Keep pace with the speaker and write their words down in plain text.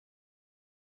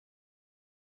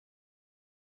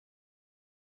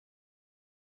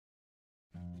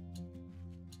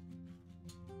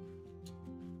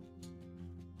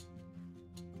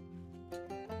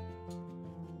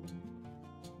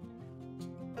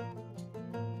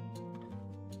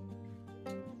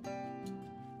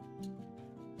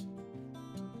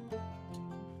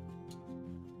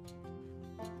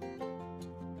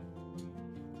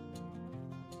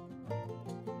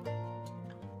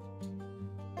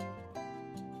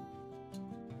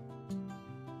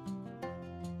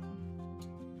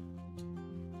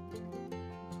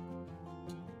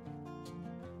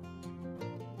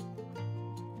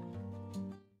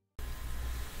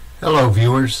Hello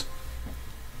viewers.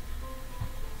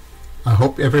 I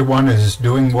hope everyone is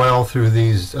doing well through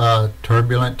these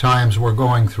turbulent times we're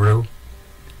going through.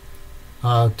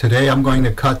 Today I'm going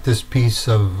to cut this piece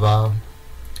of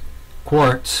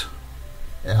quartz.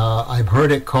 I've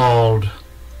heard it called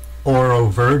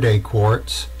verde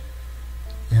quartz,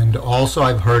 and also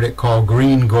I've heard it called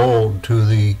green gold to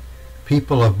the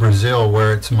people of Brazil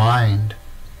where it's mined.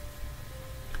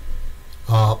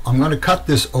 I'm going to cut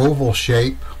this oval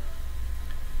shape,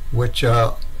 which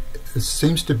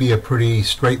seems to be a pretty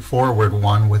straightforward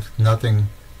one with nothing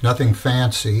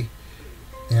fancy,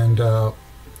 and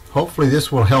hopefully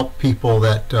this will help people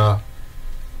that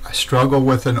struggle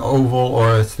with an oval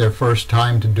or it's their first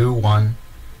time to do one.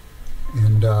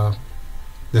 And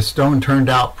the stone turned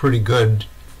out pretty good,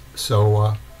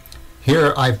 so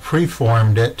here I've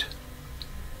preformed it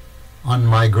on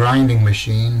my grinding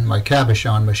machine, my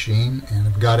cabochon machine, and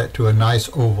I've got it to a nice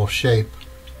oval shape.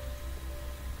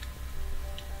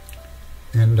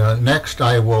 And next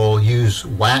I will use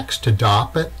wax to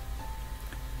dop it.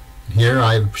 Here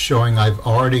I'm showing I've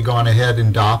already gone ahead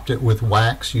and dopped it with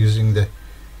wax using the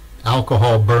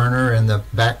alcohol burner in the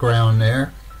background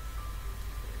there.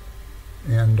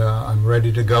 And I'm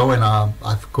ready to go, and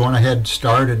I've gone ahead and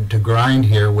started to grind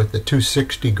here with the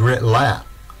 260 grit lap.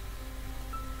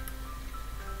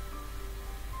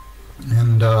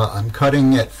 And I'm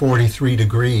cutting at 43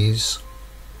 degrees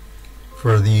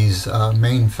for these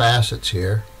main facets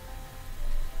here.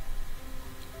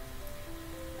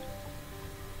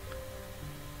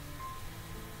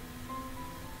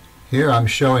 Here I'm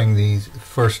showing these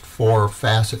first 4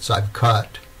 facets I've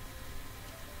cut,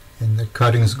 and the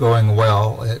cutting's going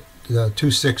well. The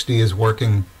 260 is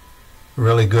working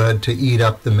really good to eat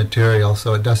up the material,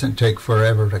 so it doesn't take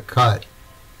forever to cut.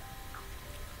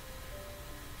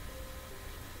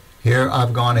 Here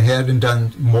I've gone ahead and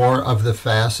done more of the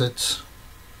facets,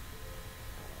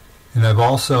 and I've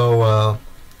also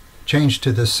changed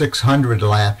to the 600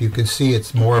 lap. You can see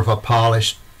it's more of a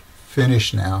polished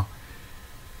finish now.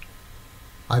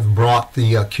 I've brought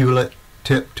the cullet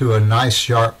tip to a nice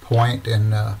sharp point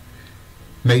and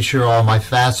made sure all my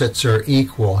facets are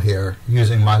equal here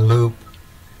using my loop.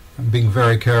 I'm being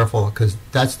very careful because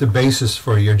that's the basis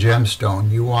for your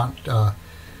gemstone. You want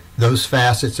those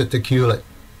facets at the cullet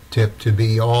tip to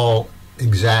be all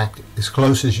exact, as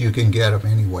close as you can get them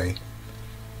anyway.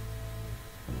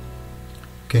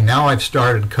 Okay, now I've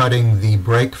started cutting the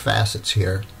break facets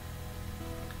here.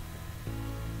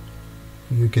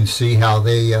 You can see how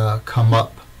they come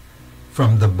up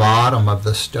from the bottom of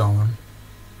the stone,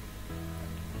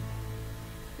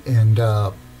 and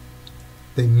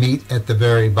they meet at the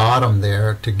very bottom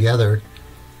there together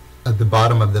at the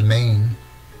bottom of the main.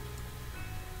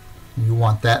 You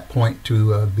want that point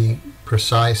to be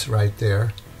precise right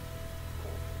there.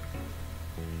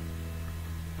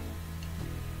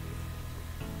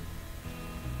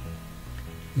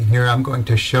 And here I'm going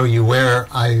to show you where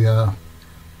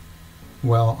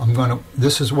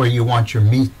this is where you want your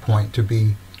meet point to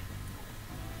be.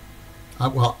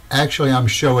 Well, actually I'm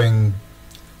showing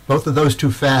both of those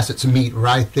 2 facets meet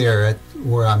right there at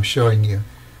where I'm showing you,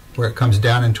 where it comes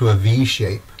down into a V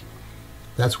shape.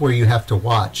 That's where you have to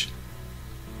watch.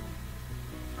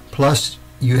 Plus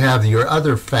you have your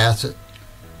other facet.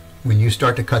 When you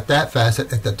start to cut that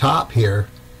facet at the top here,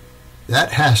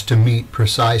 that has to meet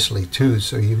precisely too.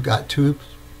 So you've got 2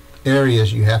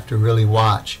 areas you have to really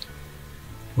watch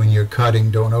when you're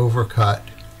cutting. Don't overcut.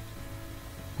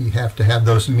 You have to have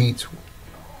those meets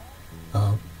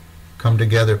come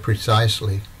together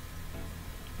precisely.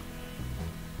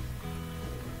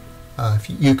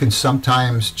 You can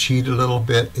sometimes cheat a little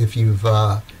bit if you've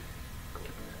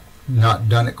not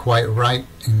done it quite right.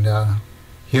 And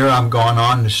here I'm going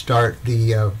on to start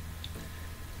the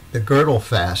girdle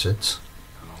facets.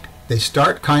 They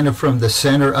start kind of from the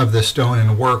center of the stone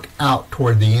and work out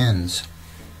toward the ends.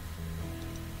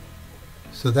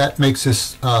 So that makes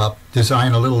this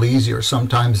design a little easier.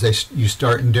 Sometimes you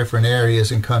start in different areas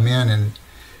and come in,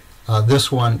 and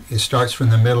this one, it starts from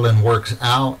the middle and works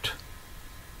out.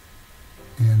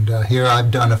 And here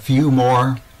I've done a few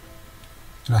more,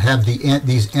 and I have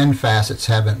these end facets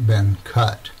haven't been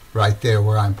cut right there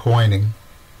where I'm pointing.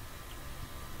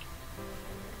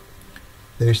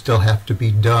 They still have to be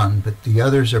done, but the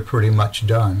others are pretty much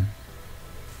done.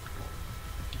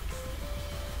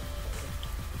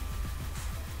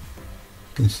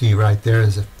 You can see right there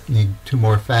is need 2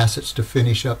 more facets to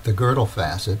finish up the girdle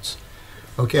facets.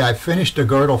 Okay, I've finished the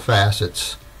girdle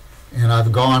facets, and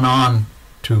I've gone on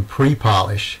to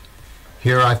pre-polish.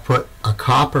 Here I've put a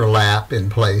copper lap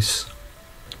in place,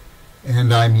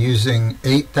 and I'm using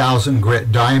 8,000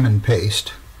 grit diamond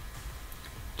paste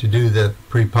to do the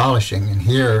pre-polishing. And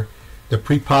here the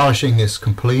pre-polishing is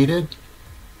completed,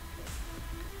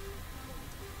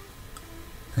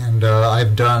 and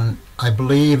I've done, I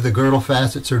believe the girdle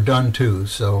facets are done too.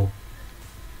 So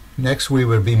next we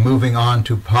would be moving on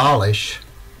to polish,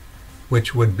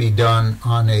 which would be done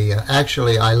on a,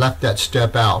 actually I left that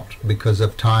step out because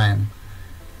of time.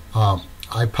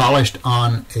 I polished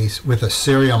on with a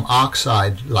cerium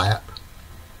oxide lap,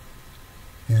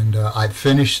 and I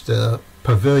finished the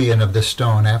pavilion of the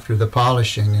stone after the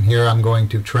polishing, and here I'm going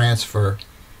to transfer,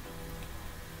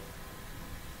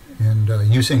 and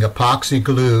using epoxy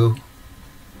glue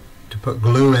to put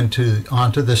glue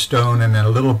onto the stone, and then a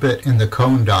little bit in the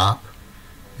cone dop,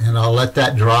 and I'll let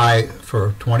that dry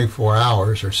for 24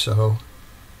 hours or so.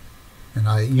 And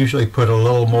I usually put a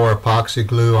little more epoxy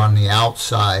glue on the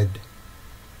outside,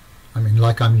 I mean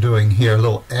like I'm doing here, a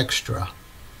little extra.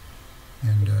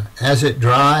 And as it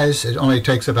dries, it only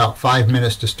takes about 5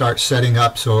 minutes to start setting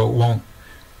up so it won't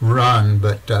run,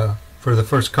 but for the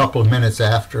first couple of minutes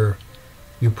after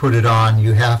you put it on,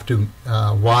 you have to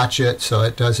watch it so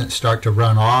it doesn't start to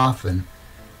run off. And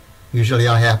usually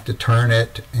I have to turn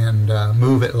it and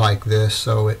move it like this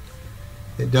so it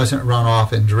doesn't run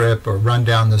off and drip or run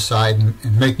down the side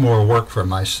and make more work for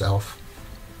myself.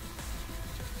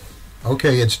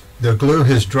 Okay, the glue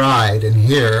has dried, and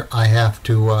here I have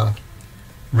to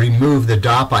remove the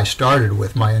dop I started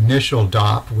with, my initial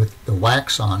dop with the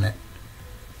wax on it.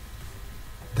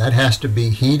 That has to be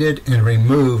heated and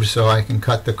removed so I can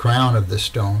cut the crown of the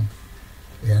stone.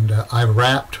 And I've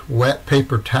wrapped wet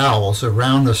paper towels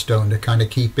around the stone to kind of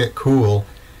keep it cool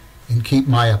and keep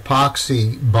my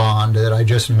epoxy bond that I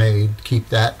just made, keep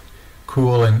that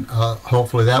cool, and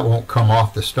hopefully that won't come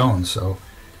off the stone. So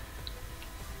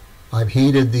I've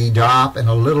heated the dop and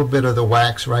a little bit of the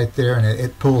wax right there, and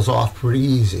it pulls off pretty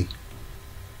easy.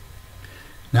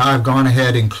 Now I've gone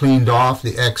ahead and cleaned off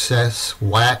the excess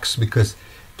wax because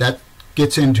that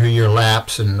gets into your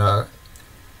laps, and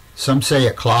some say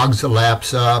it clogs the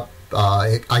laps up.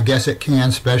 I guess it can,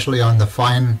 especially on the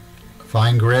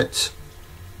fine grits.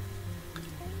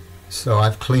 So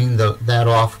I've cleaned that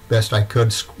off best I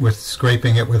could with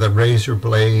scraping it with a razor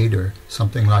blade or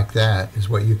something like that is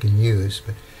what you can use.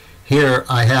 But here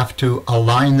I have to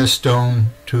align the stone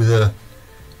to the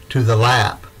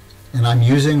lap, and I'm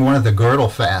using one of the girdle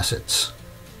facets.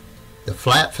 The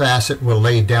flat facet will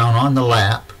lay down on the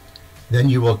lap, then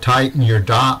you will tighten your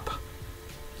dop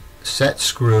set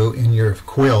screw in your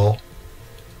quill.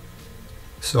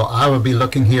 So I will be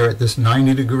looking here at this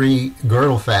 90-degree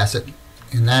girdle facet,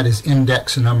 and that is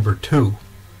index number 2.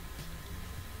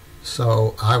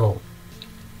 So I will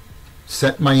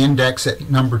set my index at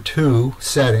number 2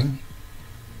 setting.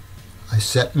 I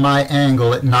set my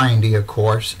angle at 90, of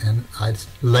course, and I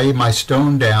lay my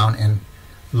stone down and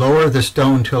lower the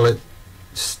stone till it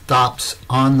stops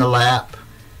on the lap.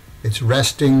 It's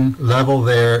resting level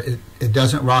there. It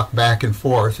doesn't rock back and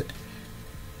forth.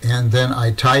 And then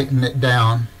I tighten it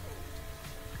down,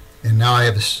 and now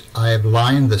I have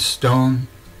lined the stone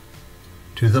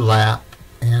to the lap,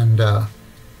 and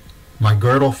my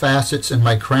girdle facets and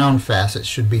my crown facets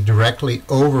should be directly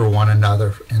over one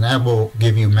another, and that will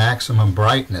give you maximum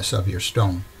brightness of your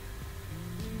stone.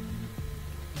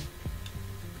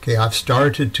 Okay, I've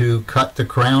started to cut the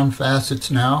crown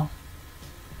facets now,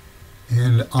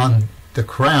 and on the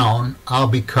crown I'll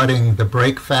be cutting the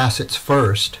break facets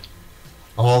first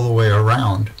all the way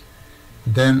around.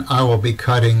 Then I will be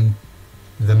cutting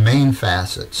the main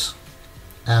facets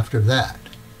after that.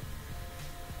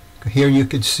 Here you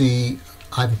can see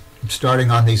I'm starting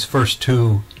on these first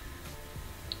 2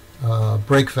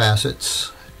 break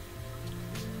facets.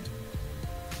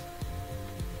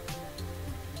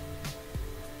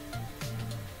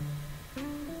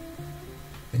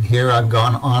 And here I've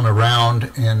gone on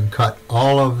around and cut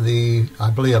all of the, I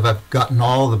believe I've gotten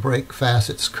all the break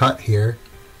facets cut here.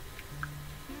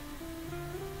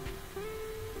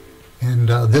 And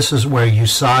this is where you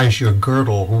size your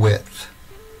girdle width.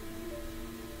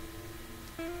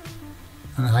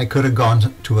 And I could have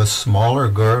gone to a smaller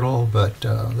girdle, but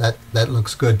that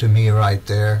looks good to me right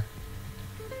there.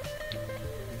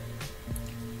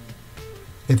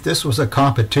 If this was a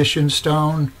competition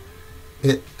stone,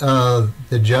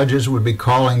 the judges would be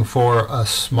calling for a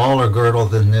smaller girdle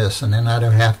than this, and then I'd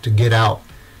have to get out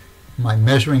my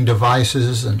measuring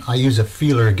devices, and I use a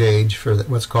feeler gauge for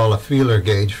what's called a feeler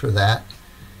gauge for that,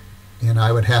 and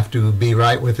I would have to be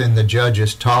right within the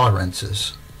judges'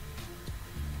 tolerances.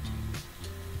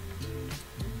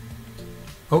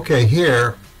 Okay,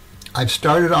 here I've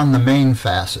started on the main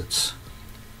facets,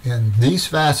 and these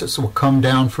facets will come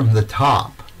down from the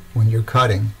top when you're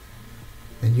cutting.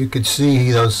 And you can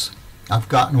see those, I've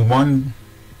gotten one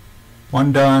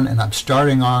done, and I'm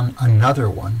starting on another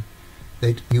one.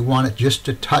 You want it just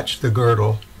to touch the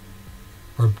girdle,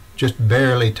 or just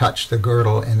barely touch the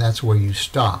girdle, and that's where you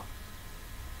stop.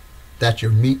 That's your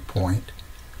meet point.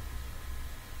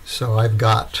 So I've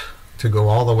got to go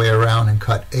all the way around and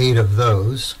cut 8 of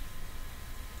those.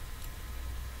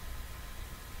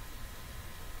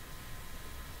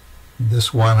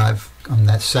 This one, on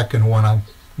that second one, I'm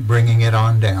bringing it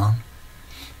on down,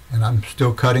 and I'm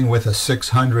still cutting with a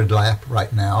 600 lap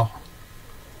right now.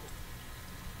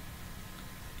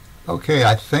 Okay,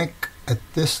 I think at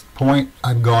this point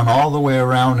I've gone all the way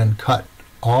around and cut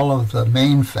all of the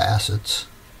main facets.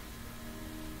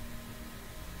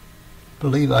 I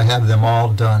believe I have them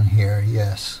all done here,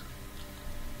 yes.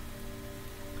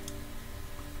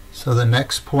 So the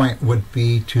next point would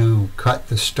be to cut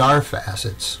the star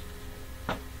facets.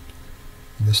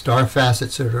 The star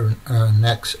facets that are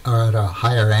next are at a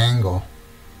higher angle.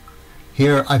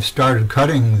 Here I've started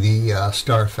cutting the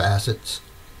star facets.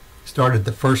 Started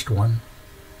the first one.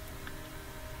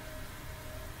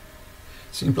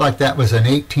 Seems like that was an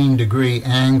 18-degree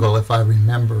angle if I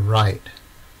remember right.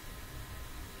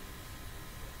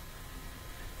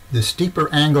 The steeper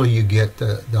angle you get,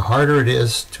 the harder it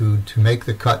is to make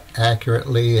the cut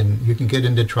accurately, and you can get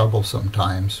into trouble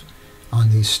sometimes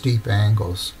on these steep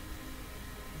angles.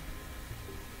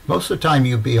 Most of the time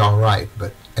you'll be alright,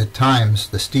 but at times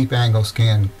the steep angles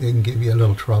can give you a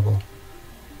little trouble.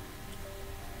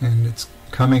 And it's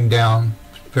coming down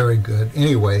very good.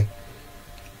 Anyway,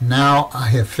 now I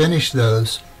have finished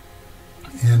those,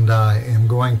 and I am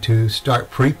going to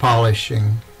start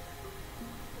pre-polishing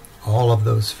all of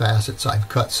those facets I've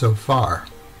cut so far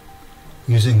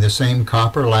using the same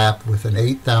copper lap with an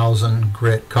 8000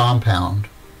 grit compound.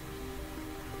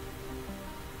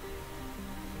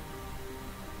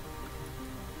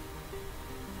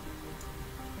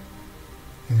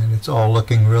 And it's all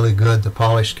looking really good. The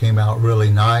polish came out really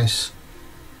nice.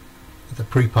 The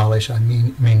pre-polish, I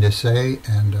mean to say.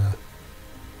 And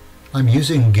I'm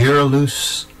using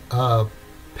Gearloose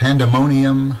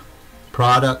Pandemonium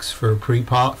products for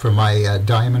my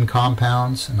diamond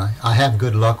compounds, and I have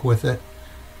good luck with it.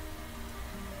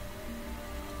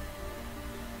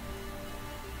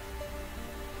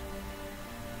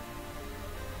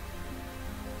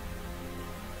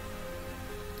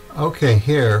 Okay,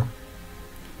 here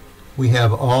we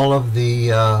have all of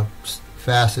the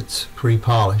facets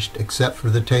pre-polished except for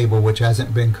the table, which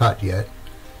hasn't been cut yet.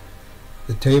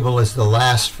 The table is the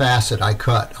last facet I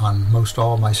cut on most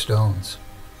all my stones.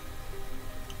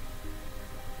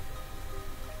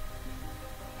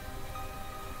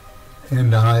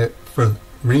 And for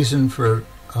reasons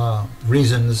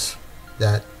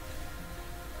that,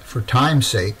 for time's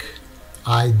sake,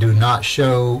 I do not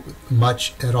show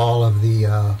much at all of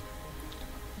the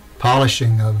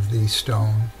polishing of the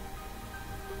stone.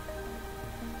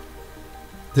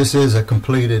 This is a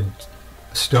completed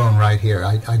stone right here.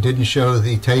 I didn't show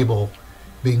the table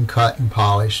being cut and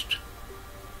polished.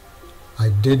 I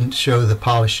didn't show the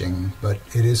polishing, but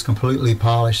it is completely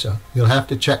polished. So you'll have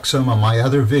to check some of my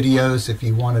other videos if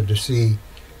you wanted to see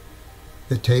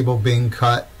the table being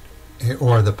cut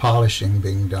or the polishing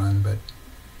being done. But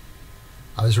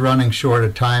I was running short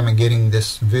of time and getting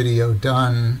this video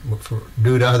done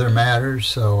due to other matters.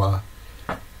 So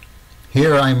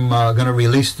here I'm going to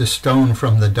release the stone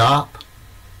from the dop,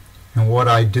 and what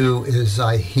I do is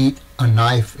I heat a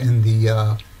knife in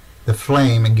the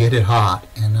flame and get it hot,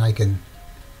 and I can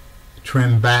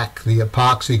trim back the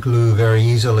epoxy glue very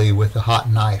easily with a hot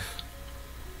knife.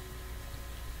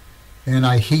 And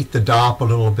I heat the dop a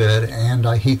little bit, and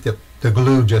I heat the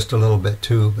glue just a little bit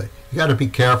too. But you got to be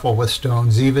careful with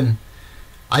stones.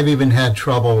 I've even had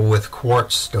trouble with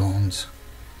quartz stones.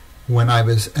 When I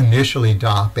was initially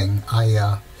dopping,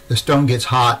 the stone gets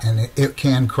hot and it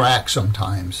can crack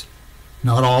sometimes.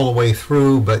 Not all the way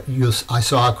through, but I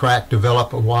saw a crack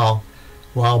develop a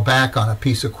while back on a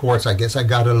piece of quartz. I guess I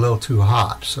got it a little too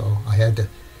hot, so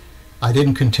I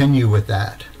didn't continue with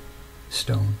that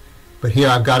stone. But here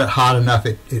I've got it hot enough,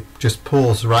 it just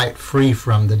pulls right free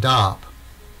from the dop.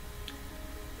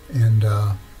 And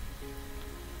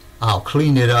I'll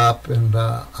clean it up, and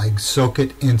I soak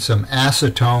it in some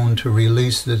acetone to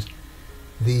release the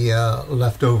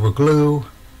leftover glue.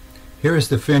 Here's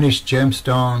the finished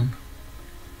gemstone.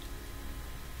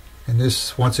 And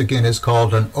this, once again, is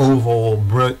called an Oval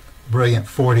Brilliant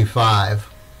 45.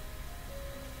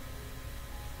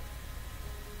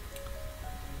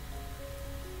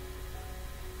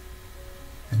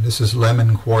 And this is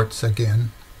lemon quartz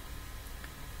again.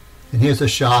 And here's a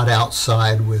shot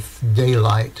outside with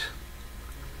daylight.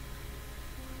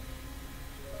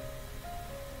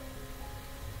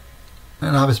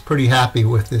 and I was pretty happy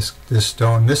with this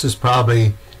stone. This is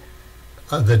probably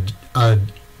an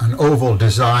oval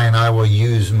design I will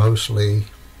use mostly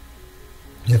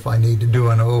if I need to do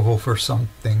an oval for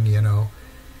something, you know.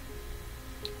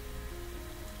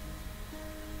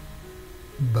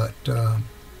 But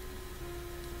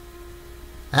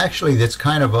actually, that's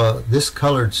kind of this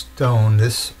colored stone,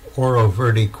 this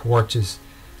verde quartz is,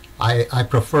 I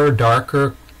prefer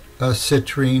darker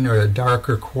citrine or a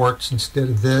darker quartz instead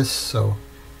of this. So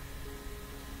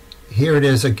here it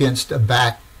is against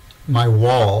my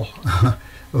wall,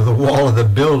 the wall of the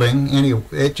building. Anyway,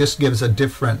 it just gives a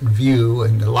different view,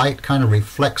 and the light kind of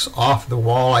reflects off the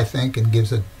wall, I think, and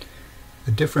gives a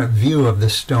different view of the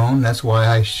stone. That's why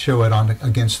I show it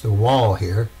against the wall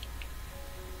here.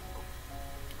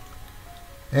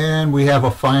 And we have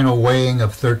a final weighing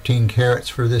of 13 carats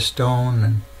for this stone,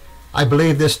 and I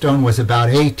believe this stone was about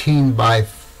 18 by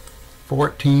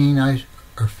 14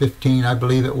 or 15, I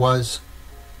believe it was.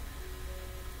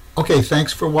 Okay,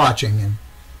 thanks for watching, and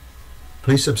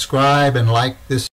please subscribe and like this